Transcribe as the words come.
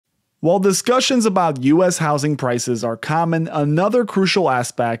While discussions about US housing prices are common, another crucial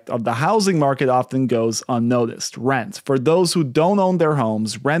aspect of the housing market often goes unnoticed: rent. For those who don't own their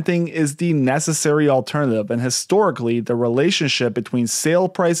homes, renting is the necessary alternative, and historically, the relationship between sale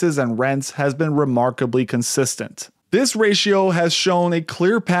prices and rents has been remarkably consistent. This ratio has shown a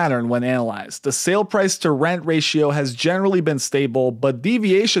clear pattern when analyzed. The sale price to rent ratio has generally been stable, but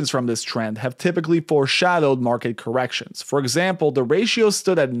deviations from this trend have typically foreshadowed market corrections. For example, the ratio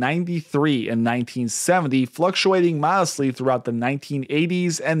stood at 93 in 1970, fluctuating modestly throughout the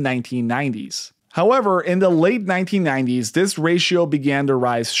 1980s and 1990s. However, in the late 1990s, this ratio began to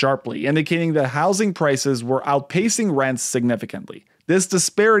rise sharply, indicating that housing prices were outpacing rents significantly. This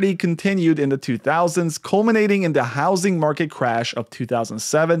disparity continued in the 2000s, culminating in the housing market crash of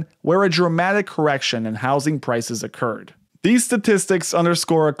 2007, where a dramatic correction in housing prices occurred. These statistics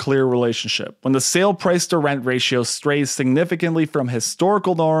underscore a clear relationship. When the sale price to rent ratio strays significantly from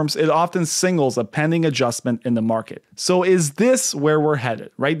historical norms, it often signals a pending adjustment in the market. So is this where we're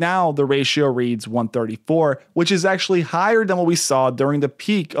headed? Right now, the ratio reads 134, which is actually higher than what we saw during the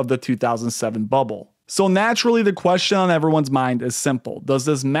peak of the 2007 bubble. So naturally, the question on everyone's mind is simple. Does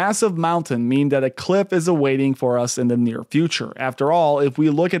this massive mountain mean that a cliff is awaiting for us in the near future? After all, if we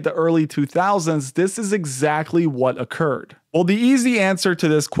look at the early 2000s, this is exactly what occurred. Well, the easy answer to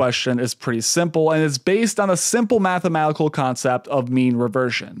this question is pretty simple, and it's based on a simple mathematical concept of mean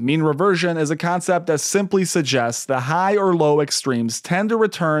reversion. Mean reversion is a concept that simply suggests the high or low extremes tend to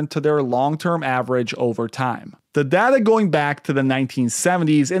return to their long-term average over time. The data going back to the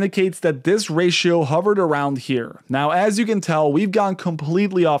 1970s indicates that this ratio hovered around here. Now, as you can tell, we've gone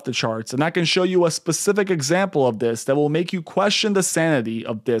completely off the charts, and I can show you a specific example of this that will make you question the sanity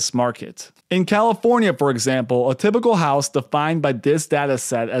of this market. In California, for example, a typical house defined by this data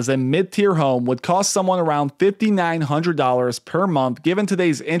set as a mid-tier home would cost someone around $5,900 per month given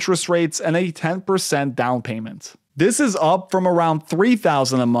today's interest rates and a 10% down payment. This is up from around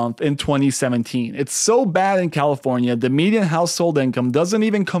 $3,000 a month in 2017. It's so bad in California, the median household income doesn't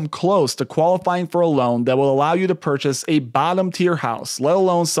even come close to qualifying for a loan that will allow you to purchase a bottom-tier house, let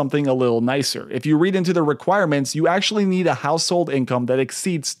alone something a little nicer. If you read into the requirements, you actually need a household income that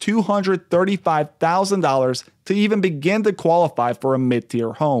exceeds $235,000 to even begin to qualify for a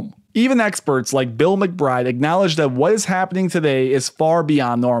mid-tier home. Even experts like Bill McBride acknowledge that what is happening today is far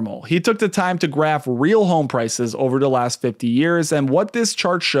beyond normal. He took the time to graph real home prices over the last 50 years, and what this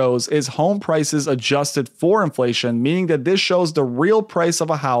chart shows is home prices adjusted for inflation, meaning that this shows the real price of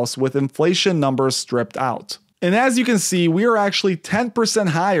a house with inflation numbers stripped out. And as you can see, we are actually 10%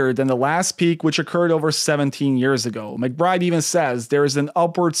 higher than the last peak, which occurred over 17 years ago. McBride even says there is an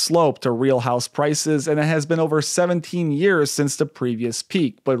upward slope to real house prices, and it has been over 17 years since the previous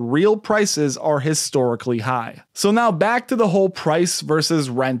peak, but real prices are historically high. So now back to the whole price versus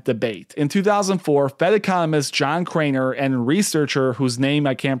rent debate. In 2004, Fed economist John Craner and researcher whose name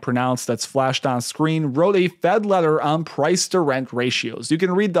I can't pronounce that's flashed on screen wrote a Fed letter on price to rent ratios. You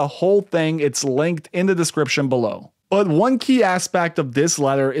can read the whole thing, it's linked in the description below. But one key aspect of this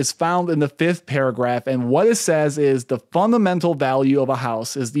letter is found in the 5th paragraph, and what it says is the fundamental value of a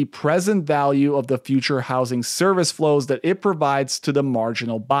house is the present value of the future housing service flows that it provides to the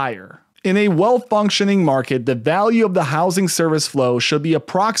marginal buyer. In a well-functioning market, the value of the housing service flow should be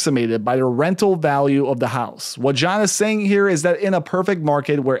approximated by the rental value of the house. What John is saying here is that in a perfect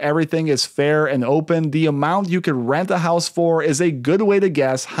market where everything is fair and open, the amount you could rent a house for is a good way to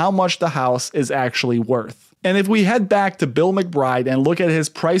guess how much the house is actually worth. And if we head back to Bill McBride and look at his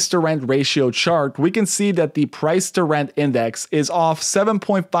price to rent ratio chart, we can see that the price to rent index is off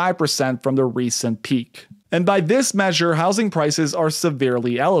 7.5% from the recent peak. And by this measure, housing prices are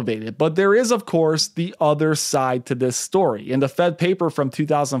severely elevated. But there is, of course, the other side to this story. In the Fed paper from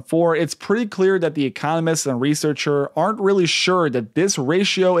 2004, it's pretty clear that the economists and researcher aren't really sure that this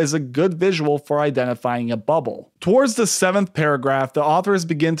ratio is a good visual for identifying a bubble. Towards the 7th paragraph, the authors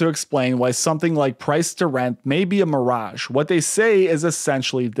begin to explain why something like price to rent may be a mirage. What they say is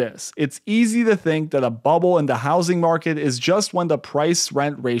essentially this: it's easy to think that a bubble in the housing market is just when the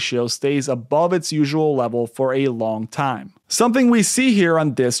price-rent ratio stays above its usual level for a long time. Something we see here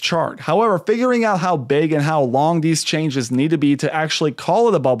on this chart. However, figuring out how big and how long these changes need to be to actually call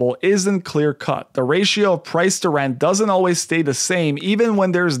it a bubble isn't clear-cut. The ratio of price to rent doesn't always stay the same even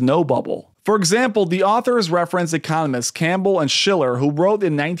when there's no bubble. For example, the authors reference economists Campbell and Schiller, who wrote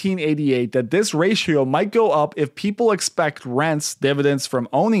in 1988 that this ratio might go up if people expect rents, dividends from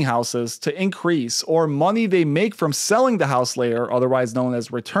owning houses, to increase, or money they make from selling the house later, otherwise known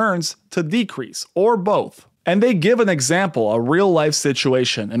as returns, to decrease, or both. And they give an example, a real life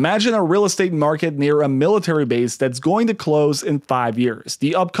situation. Imagine a real estate market near a military base that's going to close in 5 years.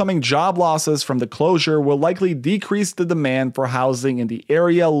 The upcoming job losses from the closure will likely decrease the demand for housing in the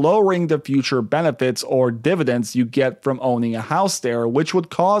area, lowering the future benefits or dividends you get from owning a house there, which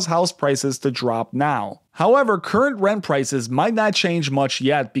would cause house prices to drop now. However, current rent prices might not change much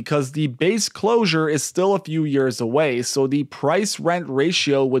yet because the base closure is still a few years away, so the price-rent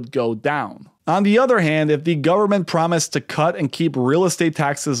ratio would go down. On the other hand, if the government promised to cut and keep real estate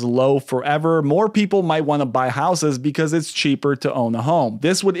taxes low forever, more people might want to buy houses because it's cheaper to own a home.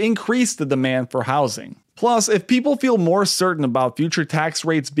 This would increase the demand for housing. Plus, if people feel more certain about future tax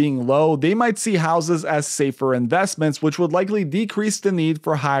rates being low, they might see houses as safer investments, which would likely decrease the need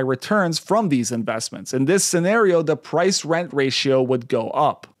for high returns from these investments. In this scenario, the price-rent ratio would go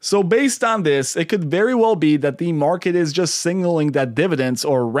up. So based on this, it could very well be that the market is just signaling that dividends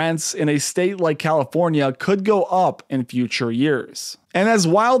or rents in a state like California could go up in future years. And as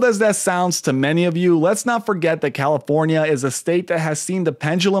wild as that sounds to many of you, let's not forget that California is a state that has seen the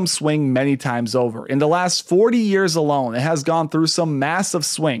pendulum swing many times over. In the last 40 years alone, it has gone through some massive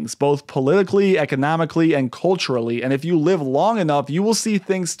swings, both politically, economically, and culturally. And if you live long enough, you will see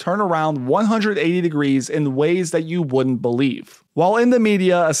things turn around 180 degrees in ways that you wouldn't believe. While in the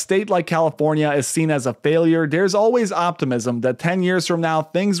media, a state like California is seen as a failure, there's always optimism that 10 years from now,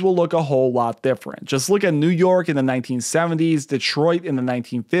 things will look a whole lot different. Just look at New York in the 1970s, Detroit in the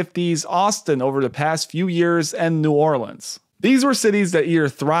 1950s, Austin over the past few years, and New Orleans. These were cities that either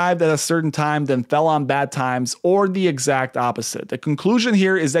thrived at a certain time then fell on bad times, or the exact opposite. The conclusion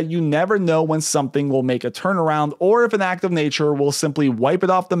here is that you never know when something will make a turnaround or if an act of nature will simply wipe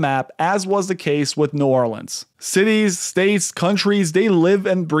it off the map, as was the case with New Orleans. Cities, states, countries, they live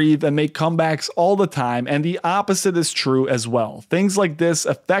and breathe and make comebacks all the time, and the opposite is true as well. Things like this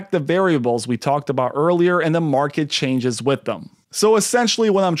affect the variables we talked about earlier, and the market changes with them. So essentially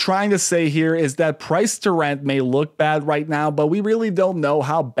what I'm trying to say here is that price to rent may look bad right now, but we really don't know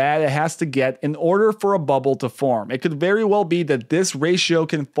how bad it has to get in order for a bubble to form. It could very well be that this ratio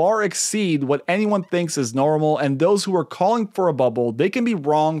can far exceed what anyone thinks is normal, and those who are calling for a bubble, they can be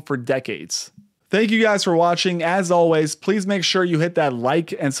wrong for decades. Thank you guys for watching. As always, please make sure you hit that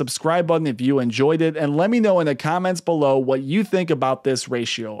like and subscribe button if you enjoyed it, and let me know in the comments below what you think about this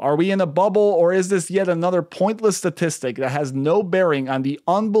ratio. Are we in a bubble, or is this yet another pointless statistic that has no bearing on the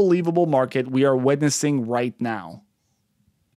unbelievable market we are witnessing right now?